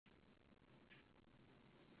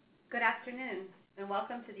Good afternoon, and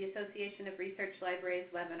welcome to the Association of Research Libraries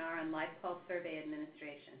webinar on LibQUAL Survey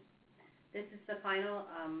Administration. This is the final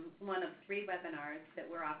one of 3 webinars that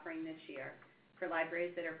we're offering this year for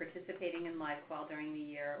libraries that are participating in LibQUAL during the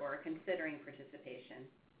year or are considering participation.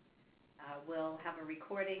 We'll have a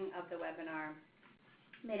recording of the webinar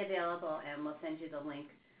made available, and we'll send you the link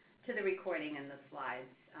to the recording and the slides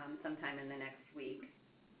sometime in the next week.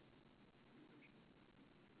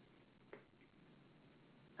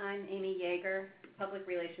 I'm Amy Yeager, Public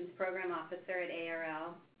Relations Program Officer at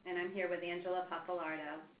ARL, and I'm here with Angela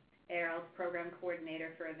Pappalardo, ARL's Program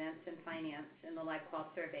Coordinator for Events and Finance and the LibQUAL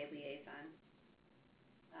Survey Liaison.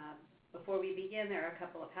 Before we begin, there are a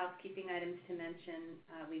couple of housekeeping items to mention.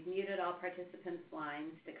 We've muted all participants'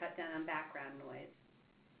 lines to cut down on background noise.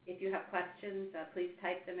 If you have questions, please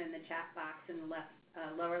type them in the chat box in the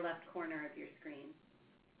lower left corner of your screen.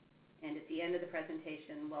 And at the end of the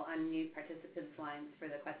presentation, we'll unmute participants' lines for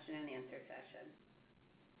the question and answer session.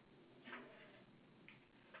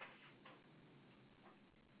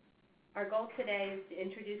 Our goal today is to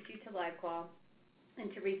introduce you to LibQUAL and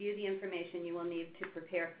to review the information you will need to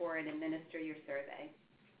prepare for and administer your survey.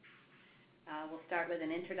 We'll start with an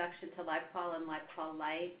introduction to LibQUAL and LibQUAL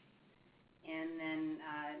Lite, and then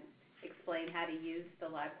explain how to use the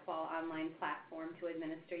LibQUAL online platform to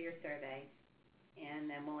administer your survey.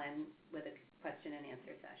 And then we'll end with a question and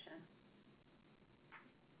answer session.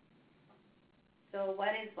 So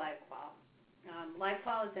what is LibQUAL?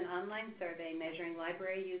 LibQUAL is an online survey measuring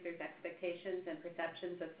library users' expectations and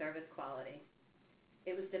perceptions of service quality.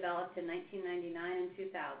 It was developed in 1999 and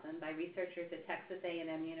 2000 by researchers at Texas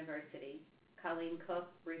A&M University, Colleen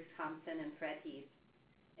Cook, Bruce Thompson, and Fred Heath,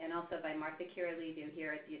 and also by Martha Kiralidu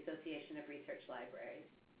here at the Association of Research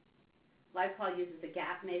Libraries. LibQUAL uses a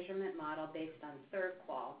gap measurement model based on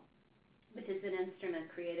ServQUAL, which is an instrument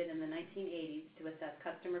created in the 1980s to assess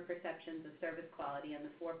customer perceptions of service quality in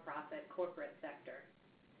the for-profit corporate sector.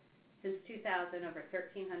 Since 2000, over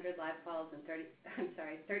 1,300 LibQUALs and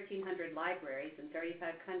 1,300 libraries in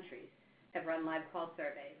 35 countries have run LibQUAL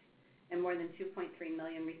surveys, and more than 2.3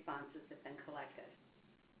 million responses have been collected.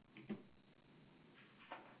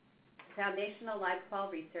 Foundational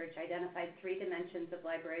LibQUAL research identified 3 dimensions of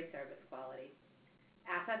library service quality.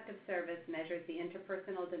 Affective service measures the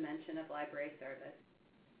interpersonal dimension of library service.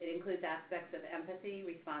 It includes aspects of empathy,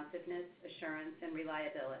 responsiveness, assurance, and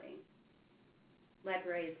reliability.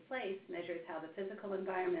 Library's place measures how the physical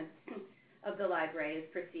environment of the library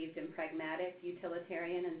is perceived in pragmatic,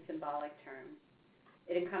 utilitarian, and symbolic terms.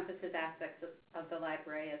 It encompasses aspects of the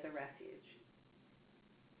library as a refuge.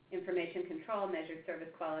 Information control measures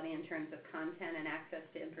service quality in terms of content and access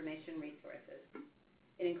to information resources.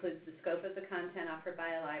 It includes the scope of the content offered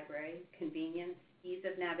by a library, convenience, ease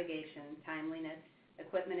of navigation, timeliness,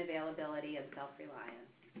 equipment availability, and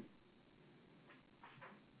self-reliance.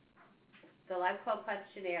 The LibQUAL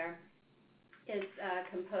questionnaire is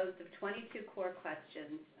composed of 22 core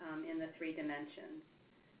questions in the 3 dimensions.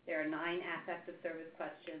 There are 9 affective service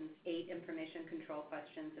questions, 8 information control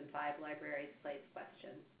questions, and 5 libraries place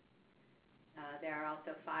questions. There are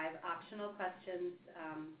also 5 optional questions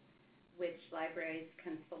which libraries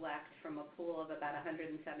can select from a pool of about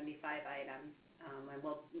 175 items, and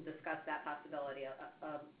we'll discuss that possibility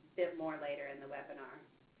a bit more later in the webinar.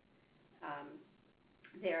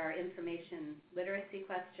 There are information literacy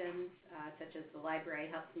questions, such as the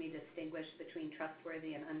library helps me distinguish between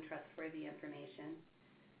trustworthy and untrustworthy information.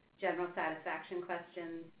 General satisfaction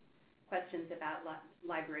questions, questions about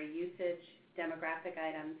library usage, demographic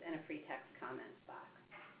items, and a free text comments box.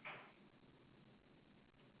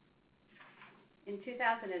 In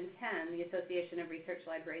 2010, the Association of Research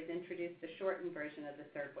Libraries introduced a shortened version of the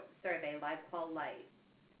survey, LibQUAL Lite.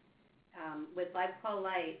 With LibQUAL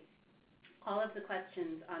Lite, all of the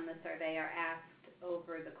questions on the survey are asked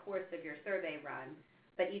over the course of your survey run,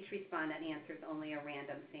 but each respondent answers only a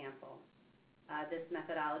random sample. This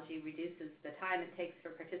methodology reduces the time it takes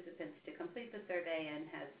for participants to complete the survey and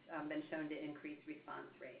has been shown to increase response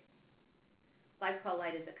rates. LibQUAL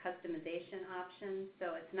Lite is a customization option,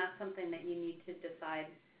 so it's not something that you need to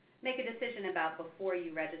make a decision about before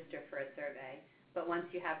you register for a survey. But once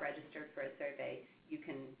you have registered for a survey, you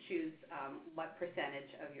can choose what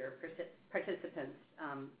percentage of your participants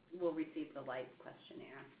will receive the Lite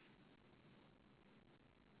questionnaire.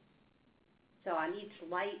 So on each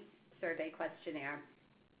Lite survey questionnaire,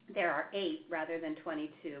 there are 8 rather than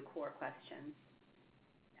 22 core questions.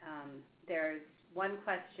 There's 1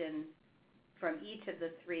 question from each of the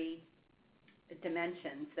 3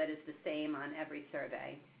 dimensions that is the same on every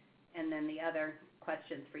survey, and then the other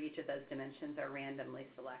questions for each of those dimensions are randomly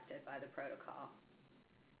selected by the protocol.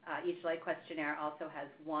 Each Lite questionnaire also has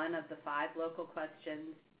one of the 5 local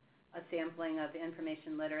questions, a sampling of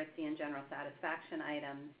information literacy and general satisfaction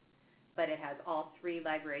items, but it has all 3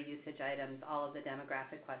 library usage items, all of the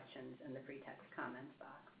demographic questions, and the free text comments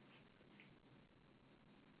box.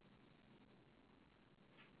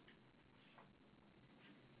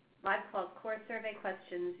 LibQUAL's core survey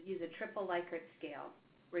questions use a triple Likert scale,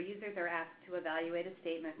 where users are asked to evaluate a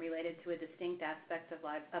statement related to a distinct aspect of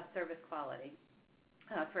service quality.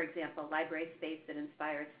 For example, library space that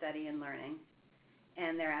inspires study and learning.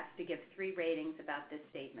 And they're asked to give 3 ratings about this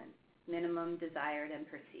statement: minimum, desired, and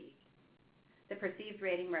perceived. The perceived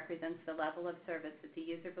rating represents the level of service that the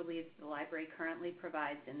user believes the library currently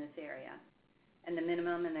provides in this area, and the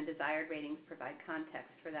minimum and the desired ratings provide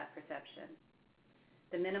context for that perception.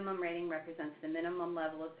 The minimum rating represents the minimum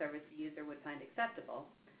level of service the user would find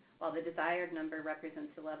acceptable, while the desired number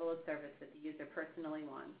represents the level of service that the user personally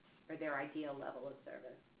wants, or their ideal level of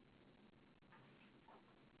service.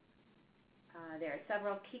 There are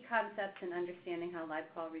several key concepts in understanding how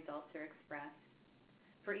LibQUAL results are expressed.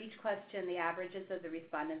 For each question, the averages of the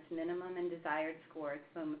respondents' minimum and desired scores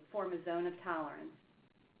form a zone of tolerance,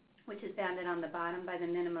 which is bounded on the bottom by the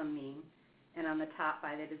minimum mean and on the top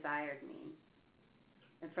by the desired mean.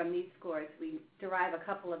 And from these scores, we derive a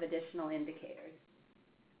couple of additional indicators.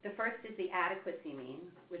 The first is the adequacy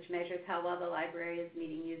mean, which measures how well the library is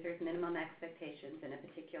meeting users' minimum expectations in a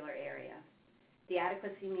particular area. The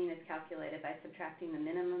adequacy mean is calculated by subtracting the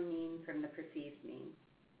minimum mean from the perceived mean.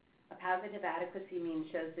 A positive adequacy mean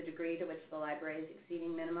shows the degree to which the library is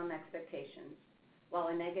exceeding minimum expectations,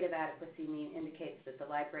 while a negative adequacy mean indicates that the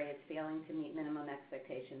library is failing to meet minimum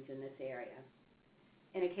expectations in this area.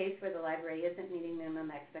 In a case where the library isn't meeting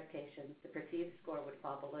minimum expectations, the perceived score would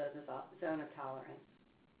fall below the zone of tolerance.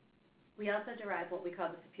 We also derive what we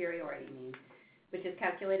call the superiority mean, which is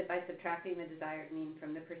calculated by subtracting the desired mean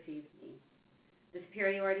from the perceived mean. The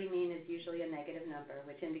superiority mean is usually a negative number,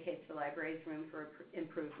 which indicates the library's room for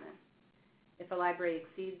improvement. If a library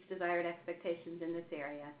exceeds desired expectations in this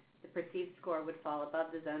area, the perceived score would fall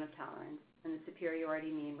above the zone of tolerance, and the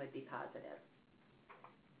superiority mean would be positive.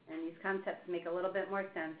 And these concepts make a little bit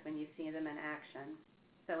more sense when you see them in action.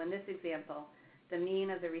 So in this example, the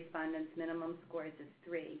mean of the respondents' minimum scores is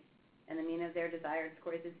 3, and the mean of their desired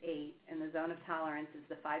scores is 8, and the zone of tolerance is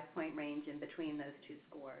the 5-point range in between those 2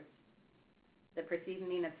 scores. The perceived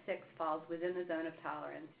mean of 6 falls within the zone of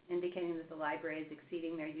tolerance, indicating that the library is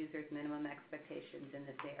exceeding their users' minimum expectations in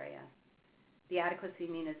this area. The adequacy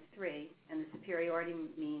mean is 3, and the superiority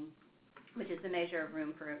mean, which is the measure of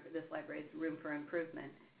this library's room for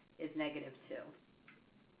improvement, is -2.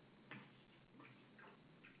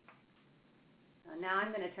 Now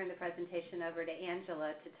I'm going to turn the presentation over to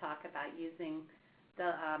Angela to talk about using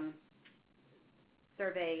the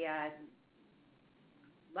survey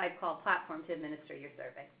LibQUAL platform to administer your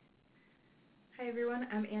survey. Hi everyone,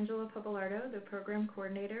 I'm Angela Popolardo, the Program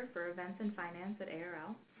Coordinator for Events and Finance at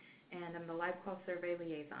ARL, and I'm the LibQUAL Survey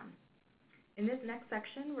Liaison. In this next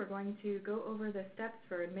section, we're going to go over the steps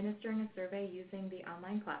for administering a survey using the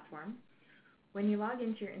online platform. When you log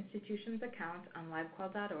into your institution's account on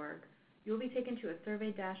libqual.org, you'll be taken to a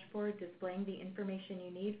survey dashboard displaying the information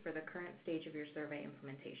you need for the current stage of your survey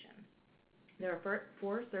implementation. There are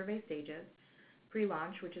 4 survey stages: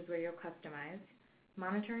 pre-launch, which is where you'll customize,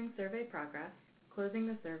 monitoring survey progress, closing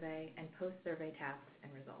the survey, and post-survey tasks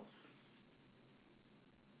and results.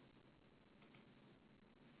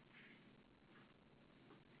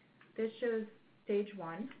 This shows stage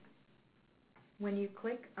 1. When you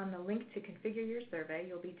click on the link to configure your survey,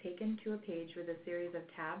 you'll be taken to a page with a series of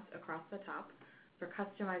tabs across the top for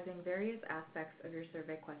customizing various aspects of your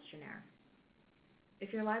survey questionnaire.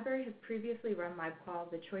 If your library has previously run LibQUAL,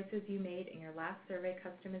 the choices you made in your last survey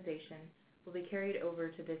customization will be carried over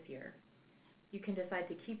to this year. You can decide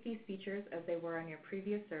to keep these features as they were on your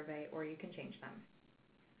previous survey, or you can change them.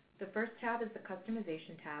 The first tab is the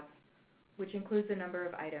Customization tab, which includes a number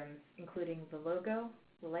of items, including the logo,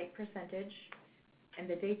 the Lite percentage, and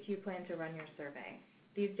the dates you plan to run your survey.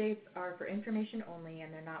 These dates are for information only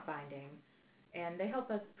and they're not binding, and they help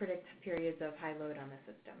us predict periods of high load on the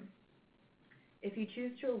system. If you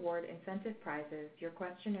choose to award incentive prizes, your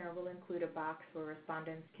questionnaire will include a box where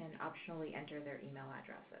respondents can optionally enter their email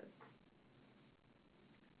addresses.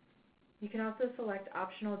 You can also select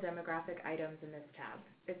optional demographic items in this tab.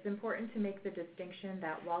 It's important to make the distinction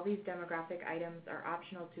that while these demographic items are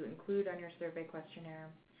optional to include on your survey questionnaire,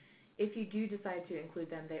 if you do decide to include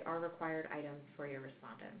them, they are required items for your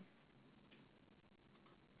respondents.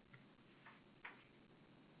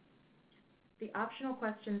 The Optional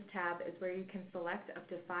Questions tab is where you can select up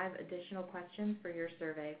to 5 additional questions for your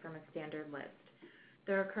survey from a standard list.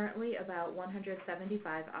 There are currently about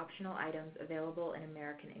 175 optional items available in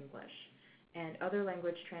American English, and other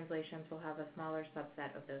language translations will have a smaller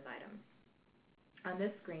subset of those items. On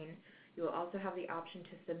this screen, you will also have the option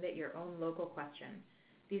to submit your own local question.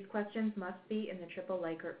 These questions must be in the triple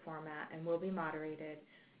Likert format and will be moderated,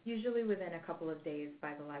 usually within a couple of days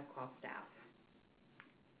by the LibQUAL staff.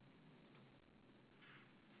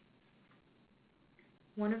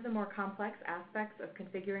 One of the more complex aspects of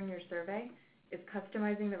configuring your survey is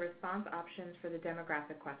customizing the response options for the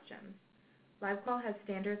demographic questions. LibQUAL has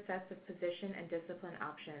standard sets of position and discipline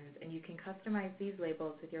options, and you can customize these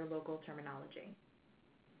labels with your local terminology.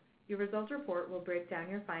 Your results report will break down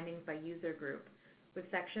your findings by user group, with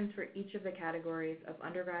sections for each of the categories of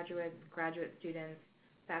undergraduates, graduate students,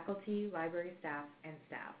 faculty, library staff, and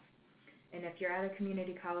staff. And if you're at a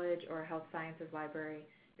community college or a health sciences library,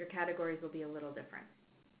 your categories will be a little different.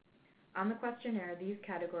 On the questionnaire, these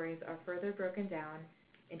categories are further broken down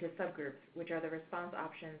into subgroups, which are the response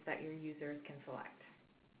options that your users can select.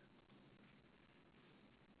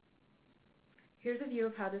 Here's a view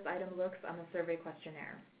of how this item looks on the survey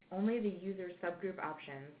questionnaire. Only the user subgroup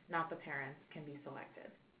options, not the parents, can be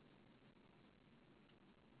selected.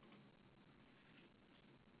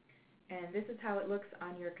 And this is how it looks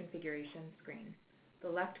on your configuration screen. The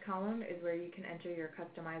left column is where you can enter your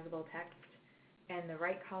customizable text, and the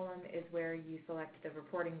right column is where you select the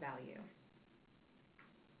reporting value.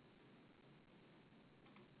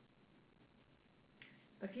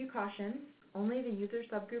 A few cautions: only the user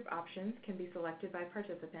subgroup options can be selected by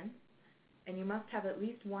participants, and you must have at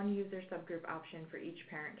least one user subgroup option for each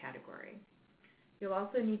parent category. You'll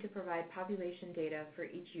also need to provide population data for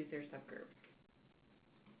each user subgroup.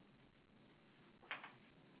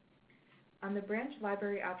 On the Branch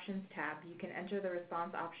Library Options tab, you can enter the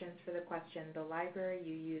response options for the question, the library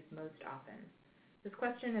you use most often. This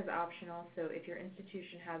question is optional, so if your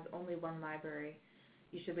institution has only one library,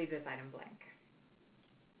 you should leave this item blank.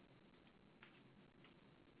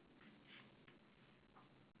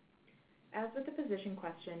 As with the position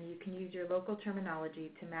question, you can use your local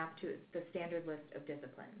terminology to map to the standard list of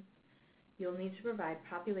disciplines. You'll need to provide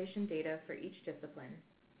population data for each discipline.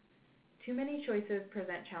 Too many choices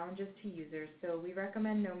present challenges to users, so we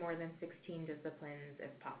recommend no more than 16 disciplines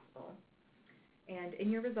if possible. And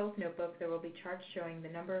in your results notebook, there will be charts showing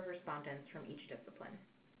the number of respondents from each discipline.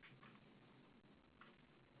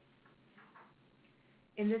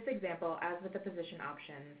 In this example, as with the position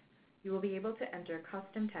options, you will be able to enter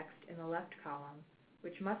custom text in the left column,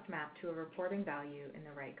 which must map to a reporting value in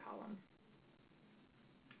the right column.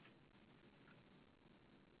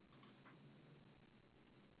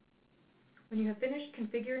 When you have finished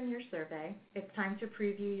configuring your survey, it's time to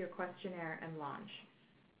preview your questionnaire and launch.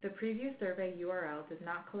 The preview survey URL does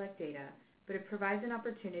not collect data, but it provides an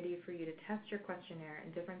opportunity for you to test your questionnaire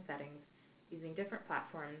in different settings using different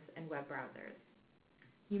platforms and web browsers.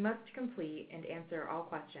 You must complete and answer all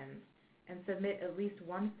questions and submit at least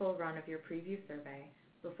one full run of your preview survey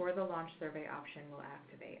before the launch survey option will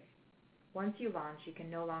activate. Once you launch, you can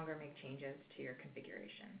no longer make changes to your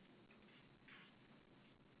configuration.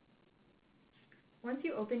 Once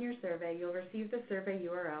you open your survey, you'll receive the survey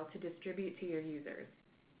URL to distribute to your users.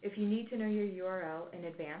 If you need to know your URL in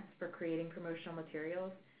advance for creating promotional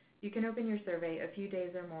materials, you can open your survey a few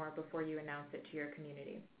days or more before you announce it to your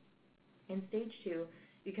community. In Stage 2,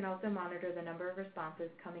 you can also monitor the number of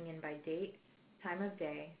responses coming in by date, time of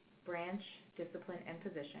day, branch, discipline, and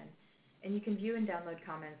position, and you can view and download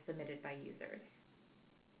comments submitted by users.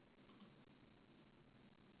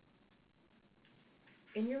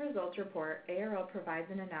 In your results report, ARL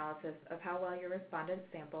provides an analysis of how well your respondent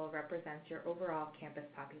sample represents your overall campus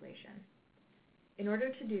population. In order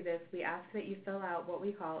to do this, we ask that you fill out what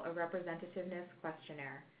we call a representativeness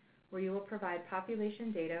questionnaire, where you will provide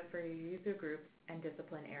population data for your user groups and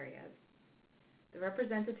discipline areas. The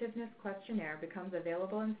representativeness questionnaire becomes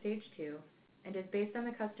available in Stage 2 and is based on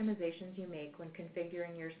the customizations you make when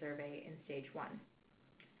configuring your survey in Stage 1.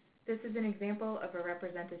 This is an example of a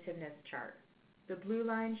representativeness chart. The blue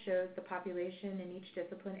line shows the population in each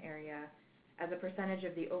discipline area as a percentage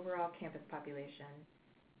of the overall campus population,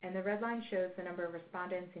 and the red line shows the number of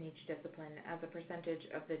respondents in each discipline as a percentage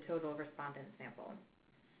of the total respondent sample.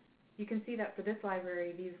 You can see that for this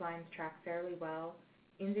library, these lines track fairly well,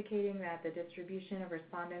 indicating that the distribution of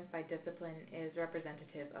respondents by discipline is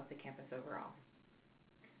representative of the campus overall.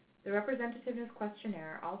 The representativeness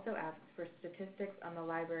questionnaire also asks for statistics on the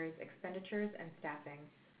library's expenditures and staffing,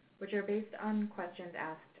 which are based on questions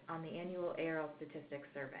asked on the annual ARL Statistics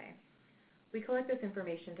Survey. We collect this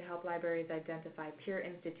information to help libraries identify peer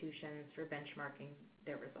institutions for benchmarking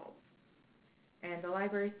their results. And the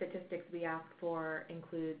library statistics we ask for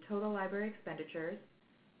include total library expenditures,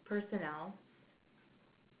 personnel,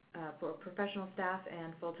 for professional staff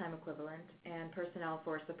and full-time equivalent, and personnel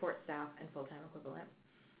for support staff and full-time equivalent,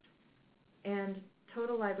 and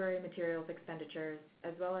total library materials expenditures,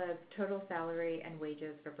 as well as total salary and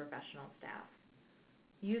wages for professional staff.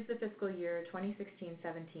 Use the fiscal year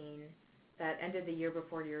 2016-17 that ended the year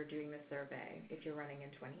before you're doing the survey if you're running in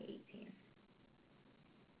 2018.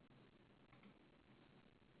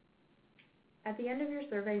 At the end of your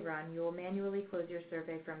survey run, you will manually close your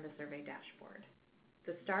survey from the survey dashboard.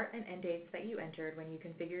 The start and end dates that you entered when you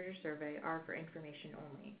configured your survey are for information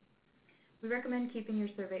only. We recommend keeping your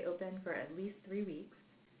survey open for at least 3 weeks,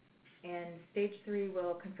 and stage 3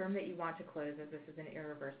 will confirm that you want to close, as this is an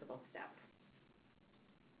irreversible step.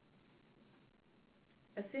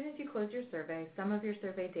 As soon as you close your survey, some of your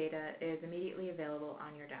survey data is immediately available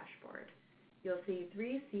on your dashboard. You'll see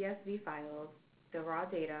 3 CSV files: the raw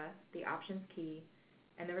data, the options key,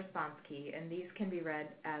 and the response key, and these can be read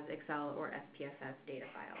as Excel or SPSS data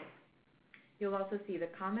files. You'll also see the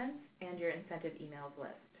comments and your incentive emails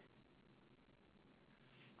list.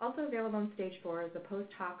 Also available in Stage 4 is a post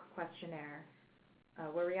hoc questionnaire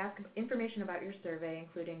where we ask information about your survey,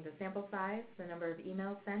 including the sample size, the number of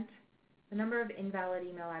emails sent, the number of invalid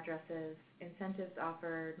email addresses, incentives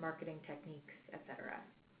offered, marketing techniques, etc.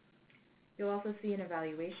 You'll also see an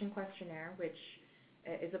evaluation questionnaire, which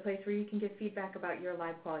is a place where you can give feedback about your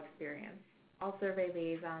LibQUAL experience. All survey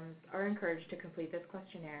liaisons are encouraged to complete this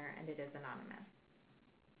questionnaire, and it is anonymous.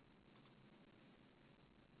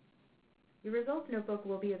 Your results notebook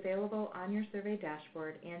will be available on your survey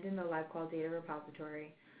dashboard and in the LibQUAL data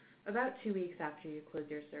repository about 2 weeks after you close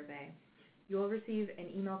your survey. You will receive an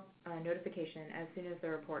email notification as soon as the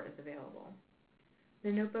report is available.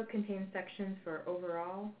 The notebook contains sections for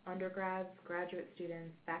overall, undergrads, graduate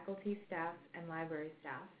students, faculty, staff, and library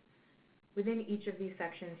staff. Within each of these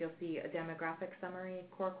sections, you'll see a demographic summary,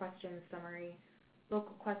 core questions summary,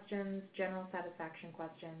 local questions, general satisfaction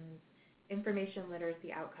questions, information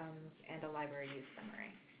literacy outcomes, and a library use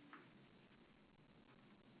summary.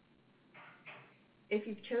 If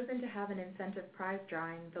you've chosen to have an incentive prize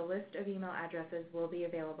drawing, the list of email addresses will be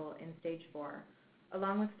available in Stage 4,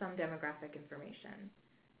 along with some demographic information.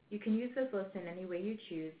 You can use this list in any way you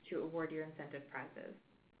choose to award your incentive prizes.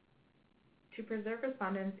 To preserve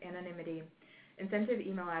respondents' anonymity, incentive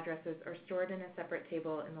email addresses are stored in a separate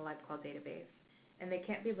table in the LibQUAL database, and they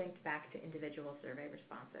can't be linked back to individual survey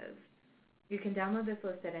responses. You can download this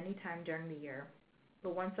list at any time during the year,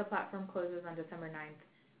 but once the platform closes on December 9th,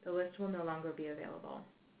 the list will no longer be available.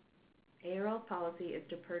 ARL's policy is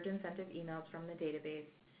to purge incentive emails from the database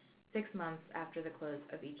 6 months after the close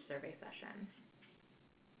of each survey session.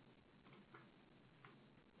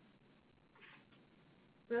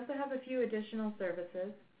 We also have a few additional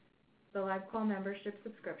services. The LibQUAL membership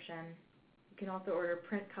subscription. You can also order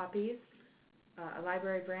print copies, a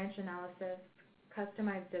library branch analysis,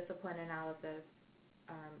 customized discipline analysis,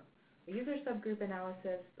 a user subgroup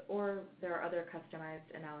analysis, or there are other customized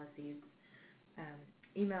analyses.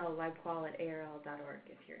 Email libqual@arl.org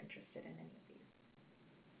if you're interested in any of these.